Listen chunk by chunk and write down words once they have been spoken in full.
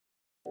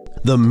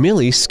The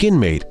MiLi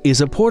Skinmate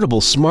is a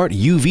portable smart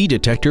UV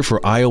detector for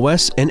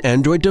iOS and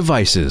Android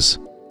devices.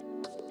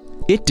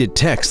 It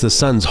detects the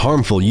sun's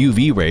harmful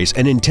UV rays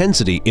and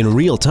intensity in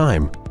real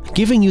time,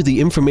 giving you the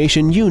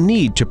information you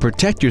need to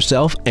protect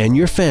yourself and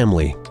your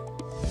family.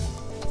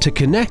 To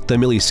connect the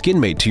MiLi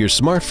Skinmate to your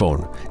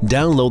smartphone,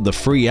 download the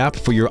free app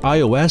for your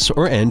iOS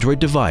or Android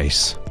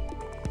device.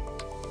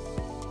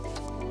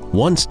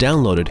 Once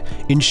downloaded,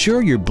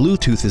 ensure your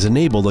Bluetooth is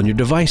enabled on your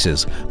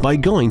devices by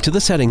going to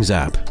the Settings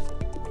app.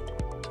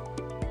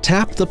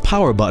 Tap the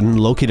power button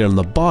located on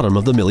the bottom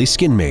of the MiLi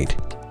Skinmate.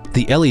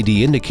 The LED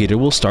indicator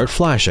will start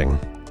flashing.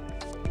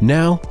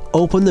 Now,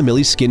 open the MiLi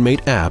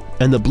Skinmate app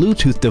and the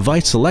Bluetooth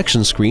device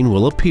selection screen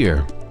will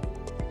appear.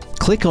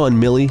 Click on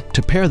MiLi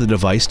to pair the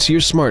device to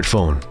your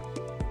smartphone.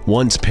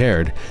 Once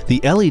paired,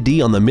 the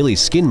LED on the MiLi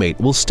Skinmate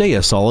will stay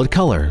a solid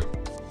color.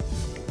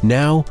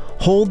 Now,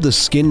 hold the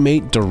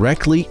Skinmate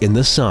directly in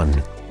the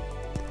sun.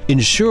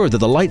 Ensure that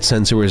the light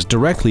sensor is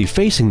directly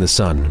facing the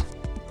sun.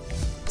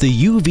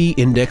 The UV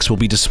index will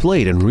be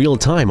displayed in real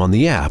time on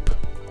the app.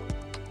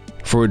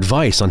 For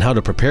advice on how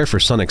to prepare for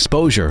sun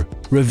exposure,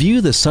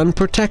 review the sun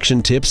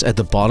protection tips at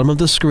the bottom of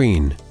the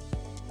screen.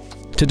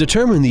 To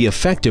determine the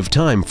effective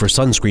time for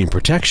sunscreen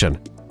protection,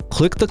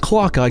 click the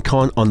clock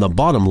icon on the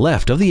bottom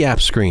left of the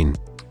app screen.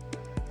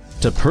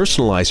 To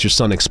personalize your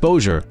sun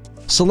exposure,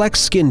 select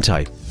skin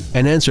type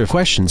and answer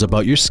questions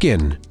about your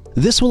skin.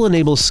 This will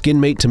enable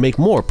Skinmate to make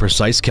more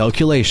precise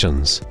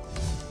calculations.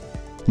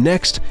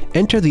 Next,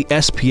 enter the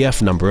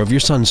SPF number of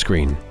your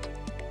sunscreen.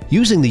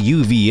 Using the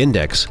UV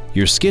index,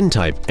 your skin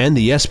type, and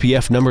the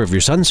SPF number of your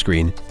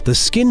sunscreen, the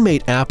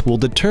Skinmate app will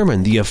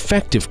determine the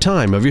effective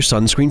time of your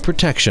sunscreen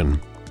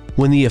protection.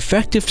 When the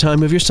effective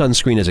time of your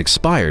sunscreen is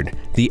expired,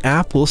 the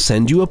app will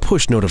send you a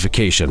push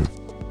notification.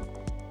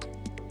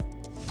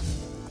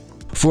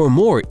 For a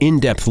more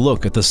in-depth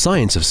look at the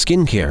science of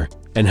skincare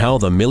and how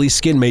the MiLi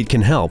Skinmate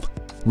can help,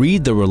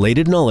 read the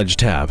Related Knowledge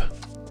tab.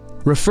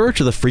 Refer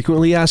to the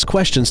Frequently Asked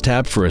Questions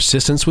tab for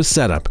assistance with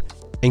setup,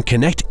 and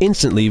connect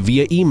instantly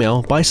via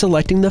email by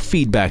selecting the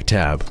Feedback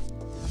tab.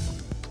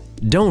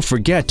 Don't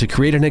forget to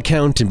create an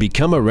account and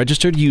become a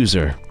registered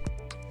user.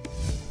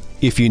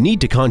 If you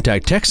need to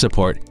contact tech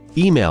support,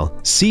 email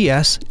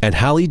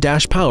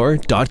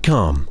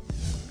cs@hali-power.com.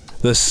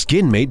 The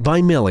Skinmate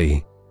by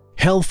MiLi.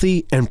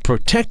 Healthy and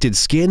protected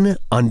skin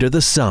under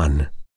the sun.